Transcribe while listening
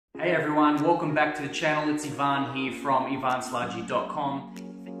Hey everyone, welcome back to the channel. It's Ivan here from ivansludgy.com.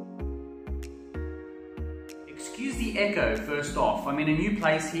 Excuse the echo first off. I'm in a new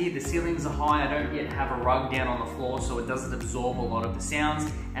place here, the ceilings are high, I don't yet have a rug down on the floor so it doesn't absorb a lot of the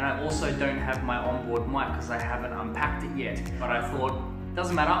sounds, and I also don't have my onboard mic because I haven't unpacked it yet. But I thought,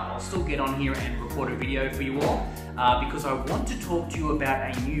 doesn't matter, I'll still get on here and record a video for you all because I want to talk to you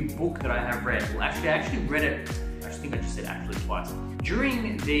about a new book that I have read. Well, I actually read it, I think I just said actually twice.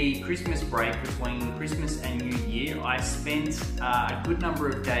 During the Christmas break between Christmas and New Year, I spent a good number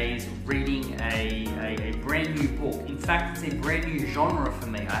of days reading a brand new book. In fact, it's a brand new genre for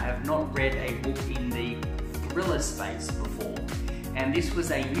me. I have not read a book in the thriller space before. And this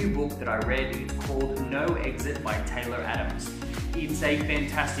was a new book that I read. It's called No Exit by Taylor Adams. It's a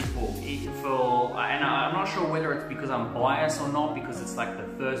fantastic book. And I'm not sure whether it's because I'm biased or not, because it's like the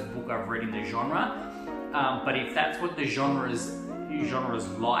first book I've read in the genre. But if that's what the genre's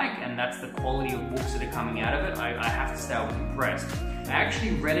like, and that's the quality of books that are coming out of it, I have to say I was impressed. I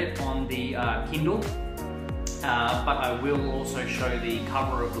actually read it on the Kindle, but I will also show the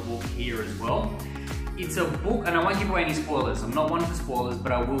cover of the book here as well. It's a book, and I won't give away any spoilers. I'm not one for spoilers,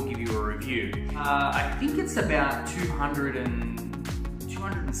 but I will give you a review. I think it's about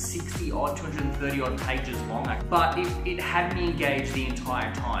 260 odd, 230 odd pages long, but it had me engaged the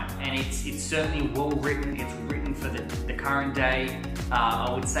entire time, and it's certainly well written. It's written for the current day. I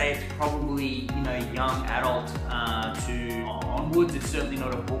would say it's probably, young adult to onwards. It's certainly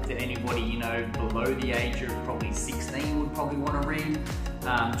not a book that anybody, below the age of probably 16 would probably want to read,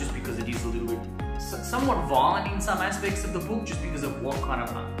 just because it is a little bit somewhat violent in some aspects of the book, just because of what kind of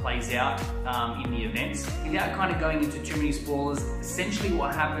plays out in the events. Without kind of going into too many spoilers, essentially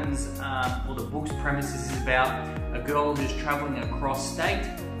what happens, or the book's premises is about a girl who's traveling across state.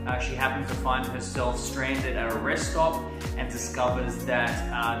 She happens to find herself stranded at a rest stop and discovers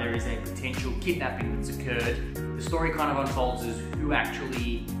that there is a potential kidnapping that's occurred. The story kind of unfolds as who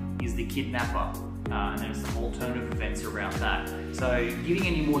actually is the kidnapper. And there's the whole turn of events around that. So giving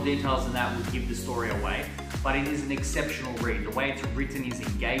any more details than that would give the story away, but it is an exceptional read. The way it's written is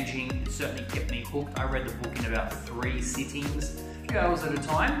engaging. It certainly kept me hooked. I read the book in about 3 sittings, a few hours at a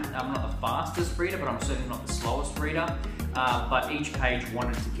time. I'm not the fastest reader, but I'm certainly not the slowest reader. But each page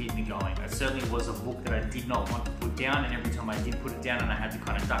wanted to keep me going. It certainly was a book that I did not want to put down, and every time I did put it down and I had to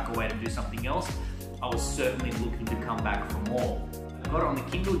kind of duck away to do something else, I was certainly looking to come back for more. I got it on the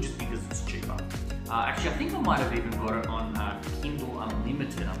Kindle just because it's cheaper. Actually, I think I might have even got it on Kindle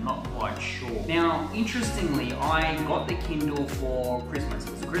Unlimited, I'm not quite sure. Now, interestingly, I got the Kindle for Christmas.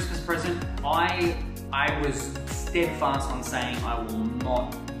 It was a Christmas present. I was steadfast on saying I will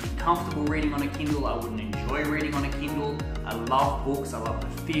not be comfortable reading on a Kindle. I wouldn't enjoy reading on a Kindle. I love books, I love the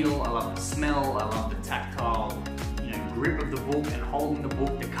feel, I love the smell, I love the tactile, grip of the book and holding the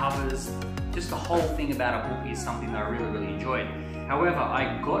book, the covers. Just the whole thing about a book is something that I really, really enjoyed. However,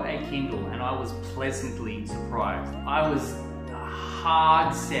 I got a Kindle and I was pleasantly surprised. I was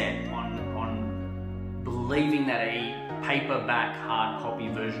hard set on believing that a paperback hard copy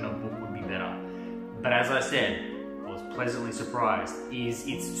version of a book would be better. But as I said, I was pleasantly surprised.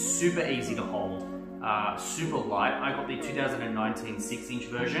 It's super easy to hold, super light. I got the 2019 6-inch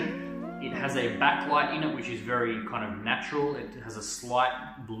version. It has a backlight in it, which is very kind of natural. It has a slight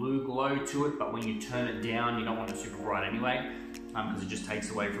blue glow to it, but when you turn it down, you don't want it super bright anyway, because it just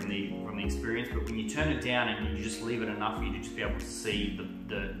takes away from the experience. But when you turn it down and you just leave it enough for you to just be able to see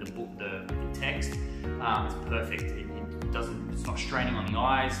the book, the text, it's perfect. It's not straining on the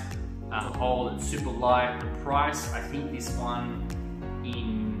eyes. To hold, it's super light. The price, I think this one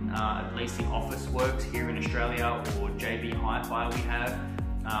at least in Officeworks here in Australia, or JB Hi-Fi we have,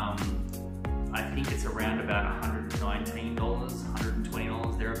 I think it's around about $119,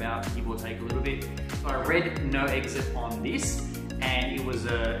 $120 thereabout, give or take a little bit. So I read No Exit on this, and it was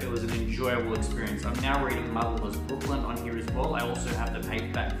an enjoyable experience. I'm now reading Motherless Brooklyn on here as well. I also have the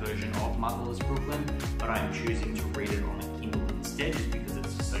paperback version of Motherless Brooklyn, but I'm choosing to read it on a Kindle instead, just because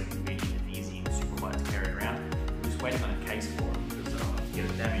it's just so convenient and easy and super light to carry around. I'm just waiting on a case for it because I don't want to get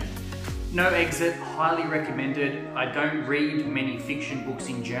it damaged. No Exit, highly recommended. I don't read many fiction books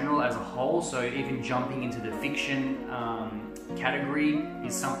in general as a whole, so even jumping into the fiction category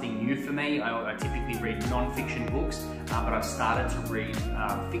is something new for me. I typically read non-fiction books, but I've started to read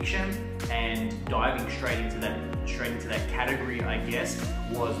fiction, and diving straight into that category, I guess,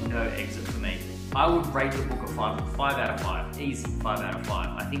 was No Exit for me. I would rate the book a 5 out of 5, easy 5 out of 5.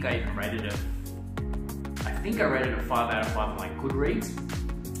 I think I even rated it. I think I rated it 5 out of 5 on my Goodreads,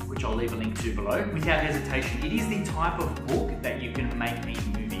 which I'll leave a link to below. Without hesitation, it is the type of book that you can make a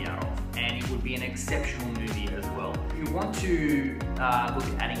movie out of, and it would be an exceptional movie as well. You want to look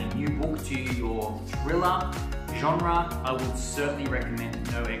at adding a new book to your thriller genre, I would certainly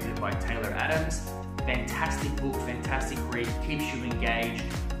recommend No Exit by Taylor Adams. Fantastic book, fantastic read, keeps you engaged.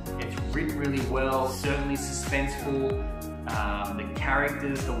 It's written really well, certainly suspenseful. The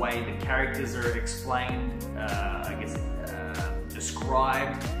characters, the way the characters are explained,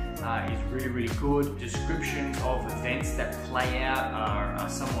 described, is really, really good. Descriptions of events that play out are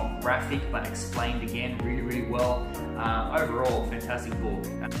somewhat graphic, but explained again really, really well. Overall, fantastic book.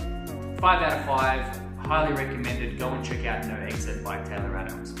 5 out of 5. Highly recommended. Go and check out No Exit by Taylor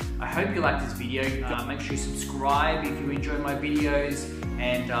Adams. I hope you liked this video. Make sure you subscribe if you enjoy my videos,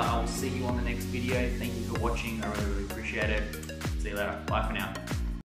 and I will see you on the next video. Thank you for watching. I really, really appreciate it. See you later. Bye for now.